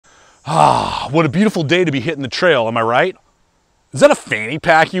Ah, what a beautiful day to be hitting the trail, am I right? Is that a fanny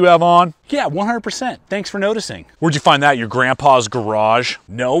pack you have on? Yeah, 100%. Thanks for noticing. Where'd you find that, your grandpa's garage?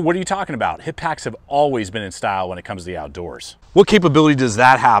 No, what are you talking about? Hip packs have always been in style when it comes to the outdoors. What capability does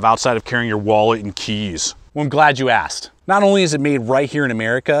that have outside of carrying your wallet and keys? Well, I'm glad you asked. Not only is it made right here in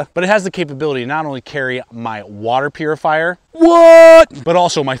America, but it has the capability to not only carry my water purifier, what? But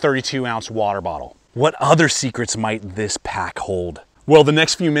also my 32-ounce water bottle. What other secrets might this pack hold? Well, the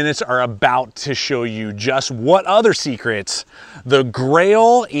next few minutes are about to show you just what other secrets the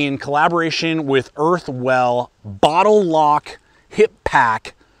Grayl, in collaboration with Earthwell BottleLock hip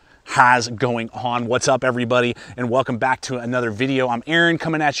pack, has going on. What's up, everybody, and welcome back to another video. I'm Aaron,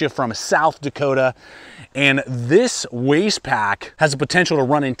 coming at you from South Dakota, and this waist pack has the potential to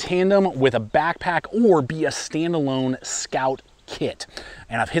run in tandem with a backpack or be a standalone scout kit.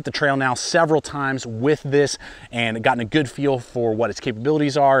 And I've hit the trail now several times with this and gotten a good feel for what its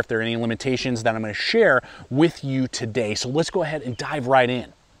capabilities are, if there are any limitations that I'm going to share with you today. So let's go ahead and dive right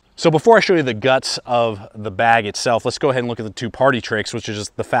in. So before I show you the guts of the bag itself, let's go ahead and look at the two party tricks, which is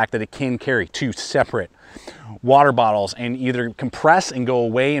just the fact that it can carry two separate water bottles and either compress and go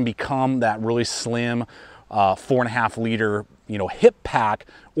away and become that really slim 4.5 liter hip pack,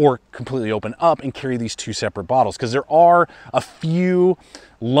 or completely open up and carry these two separate bottles, because there are a few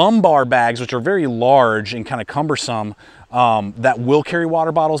lumbar bags which are very large and kind of cumbersome that will carry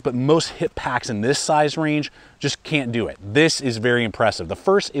water bottles, but most hip packs in this size range just can't do it. This is very impressive. The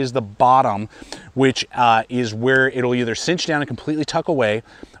first is the bottom, which is where it'll either cinch down and completely tuck away,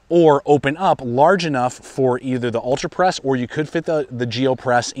 or open up large enough for either the Ultra Press, or you could fit the Geo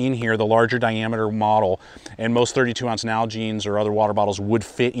Press in here, the larger diameter model, and most 32-ounce Nalgene's or other water bottles would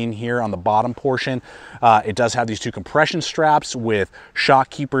fit in here on the bottom portion. It does have these two compression straps with shock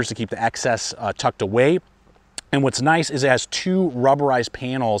keepers to keep the excess tucked away. And what's nice is it has two rubberized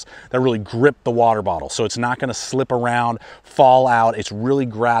panels that really grip the water bottle, so it's not going to slip around, fall out. It's really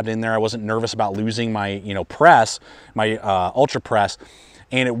grabbed in there. I wasn't nervous about losing my press, my Ultra Press.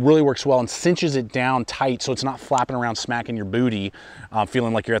 And it really works well and cinches it down tight so it's not flapping around smacking your booty,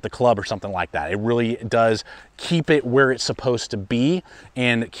 feeling like you're at the club or something like that. It really does keep it where it's supposed to be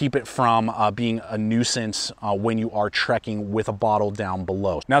and keep it from being a nuisance when you are trekking with a bottle down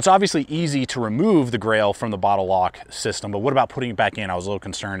below. Now, it's obviously easy to remove the Grayl from the BottleLock system, but what about putting it back in? I was a little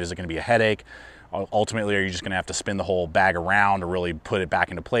concerned, is it going to be a headache? Ultimately, are you just going to have to spin the whole bag around to really put it back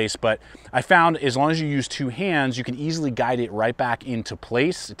into place? But I found as long as you use two hands, you can easily guide it right back into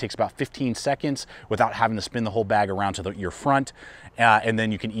place. It takes about 15 seconds without having to spin the whole bag around to your front. And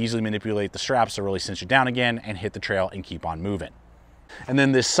then you can easily manipulate the straps to really cinch it down again and hit the trail and keep on moving. And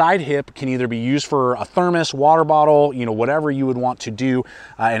then this side hip can either be used for a thermos, water bottle, whatever you would want to do.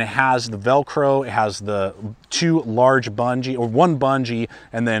 And it has the Velcro, it has the two large bungee, or one bungee,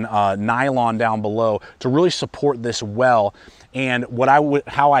 and then nylon down below to really support this well. And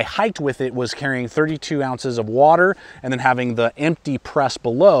how I hiked with it was carrying 32 ounces of water and then having the empty press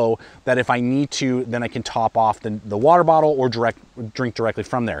below, that if I need to, then I can top off the water bottle or drink directly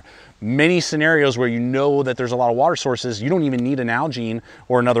from there. Many scenarios where you know that there's a lot of water sources, you don't even need an Nalgene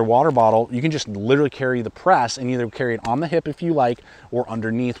or another water bottle. You can just literally carry the press and either carry it on the hip if you like, or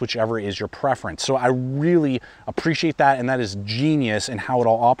underneath, whichever is your preference. So I really appreciate that, and that is genius in how it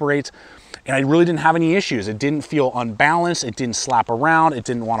all operates. And I really didn't have any issues. It didn't feel unbalanced, it didn't slap around, it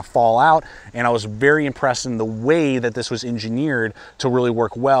didn't want to fall out, and I was very impressed in the way that this was engineered to really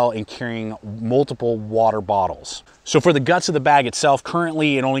work well in carrying multiple water bottles. So for the guts of the bag itself,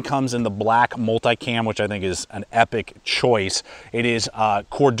 currently it only comes in the black multicam, which I think is an epic choice. It is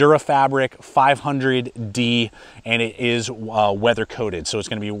Cordura fabric 500D, and it is weather coated, so it's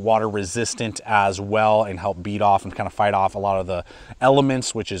going to be water resistant as well and help beat off and kind of fight off a lot of the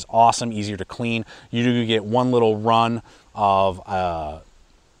elements, which is awesome, easier to clean. You do get one little run of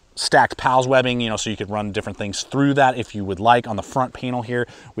stacked PALS webbing, so you could run different things through that if you would like. On the front panel here,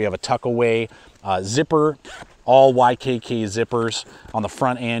 we have a tuck away zipper, all YKK zippers. On the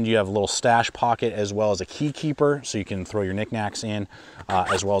front end, you have a little stash pocket as well as a key keeper, so you can throw your knickknacks in,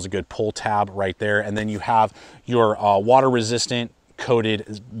 as well as a good pull tab right there. And then you have your water resistant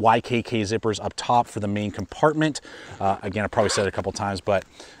coated YKK zippers up top for the main compartment. Again, I probably said it a couple times, but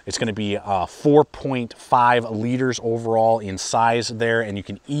it's going to be 4.5 liters overall in size there, and you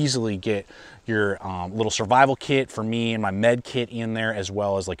can easily get your little survival kit for me and my med kit in there, as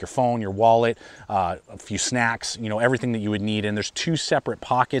well as like your phone, your wallet, a few snacks, everything that you would need. And there's two separate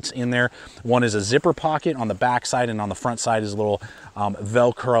pockets in there. One is a zipper pocket on the back side, and on the front side is a little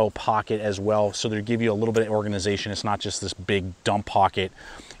Velcro pocket as well. So they give you a little bit of organization. It's not just this big dump pocket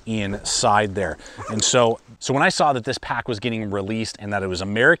inside there. And so when I saw that this pack was getting released and that it was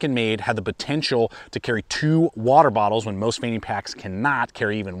American made, had the potential to carry 2 water bottles when most fanny packs cannot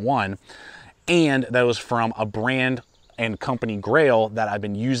carry even 1, and that was from a brand and company Grayl that I've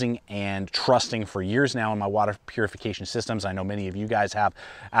been using and trusting for years now in my water purification systems. I know many of you guys have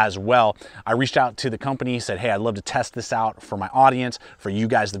as well. I reached out to the company, said, hey, I'd love to test this out for my audience, for you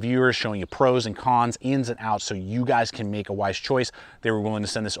guys, the viewers, showing you pros and cons, ins and outs, so you guys can make a wise choice. They were willing to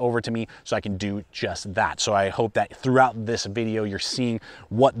send this over to me so I can do just that. So I hope that throughout this video, you're seeing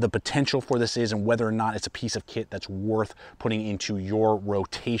what the potential for this is and whether or not it's a piece of kit that's worth putting into your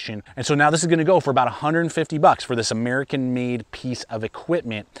rotation. And so now this is gonna go for about 150 bucks for this American made piece of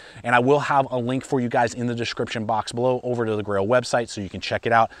equipment, and I will have a link for you guys in the description box below over to the Grayl website so you can check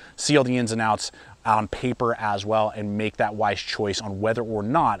it out, see all the ins and outs on paper as well, and make that wise choice on whether or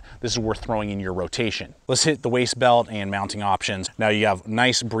not this is worth throwing in your rotation. Let's hit the waist belt and mounting options. Now you have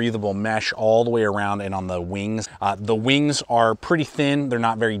nice breathable mesh all the way around and on the wings. The wings are pretty thin, they're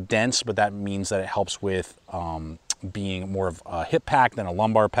not very dense, but that means that it helps with being more of a hip pack than a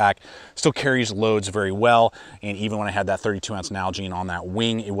lumbar pack. Still carries loads very well, and even when I had that 32-ounce Nalgene on that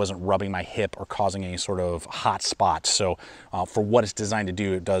wing, it wasn't rubbing my hip or causing any sort of hot spots. So for what it's designed to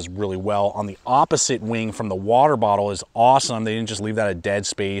do, it does really well. On the opposite wing from the water bottle is awesome. They didn't just leave that a dead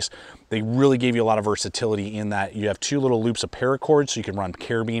space. They really gave you a lot of versatility in that you have 2 little loops of paracord, so you can run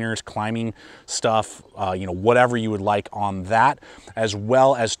carabiners, climbing stuff, you know, whatever you would like on that, as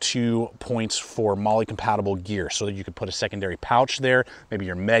well as 2 points for MOLLE compatible gear, so that you could put a secondary pouch there, maybe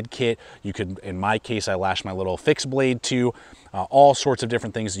your med kit. You could, in my case, I lashed my little fixed blade to, all sorts of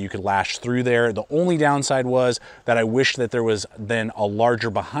different things that you could lash through there. The only downside was that I wish that there was then a larger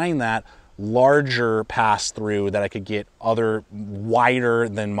behind that, larger pass through that I could get other wider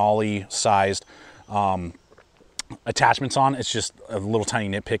than MOLLE sized attachments on. It's just a little tiny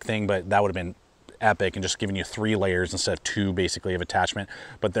nitpick thing, but that would have been epic and just giving you 3 layers instead of 2 basically of attachment.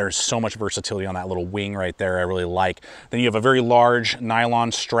 But there's so much versatility on that little wing right there I really like. Then you have a very large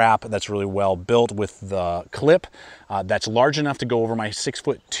nylon strap that's really well built with the clip that's large enough to go over my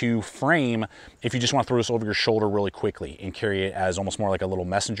 6'2" frame if you just want to throw this over your shoulder really quickly and carry it as almost more like a little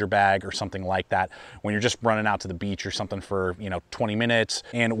messenger bag or something like that when you're just running out to the beach or something for, you know, 20 minutes.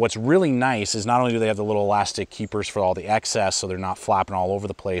 And what's really nice is not only do they have the little elastic keepers for all the excess so they're not flapping all over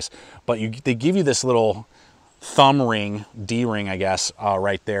the place, but they give you this little thumb ring, D-ring, I guess,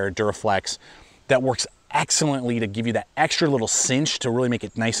 right there, Duraflex, that works excellently to give you that extra little cinch to really make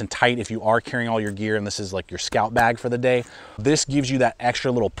it nice and tight if you are carrying all your gear and this is like your scout bag for the day. This gives you that extra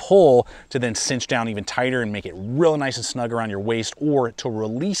little pull to then cinch down even tighter and make it real nice and snug around your waist, or to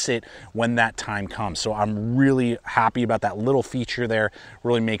release it when that time comes. So I'm really happy about that little feature there.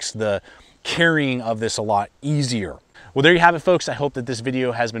 Really makes the carrying of this a lot easier. Well, there you have it, folks. I hope that this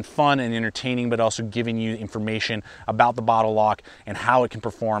video has been fun and entertaining, but also giving you information about the BottleLock and how it can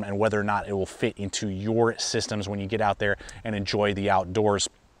perform and whether or not it will fit into your systems when you get out there and enjoy the outdoors.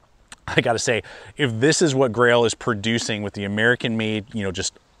 I gotta say, if this is what Grayl is producing with the American-made, you know,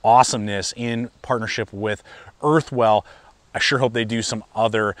 just awesomeness in partnership with Earthwell, I sure hope they do some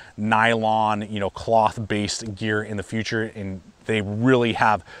other nylon, you know, cloth-based gear in the future, and they really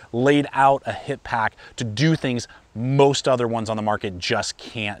have laid out a hip pack to do things most other ones on the market just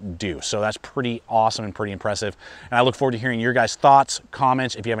can't do. So that's pretty awesome and pretty impressive. And I look forward to hearing your guys' thoughts,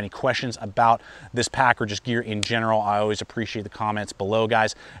 comments. If you have any questions about this pack or just gear in general, I always appreciate the comments below,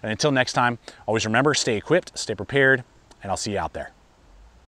 guys. And until next time, always remember, stay equipped, stay prepared, and I'll see you out there.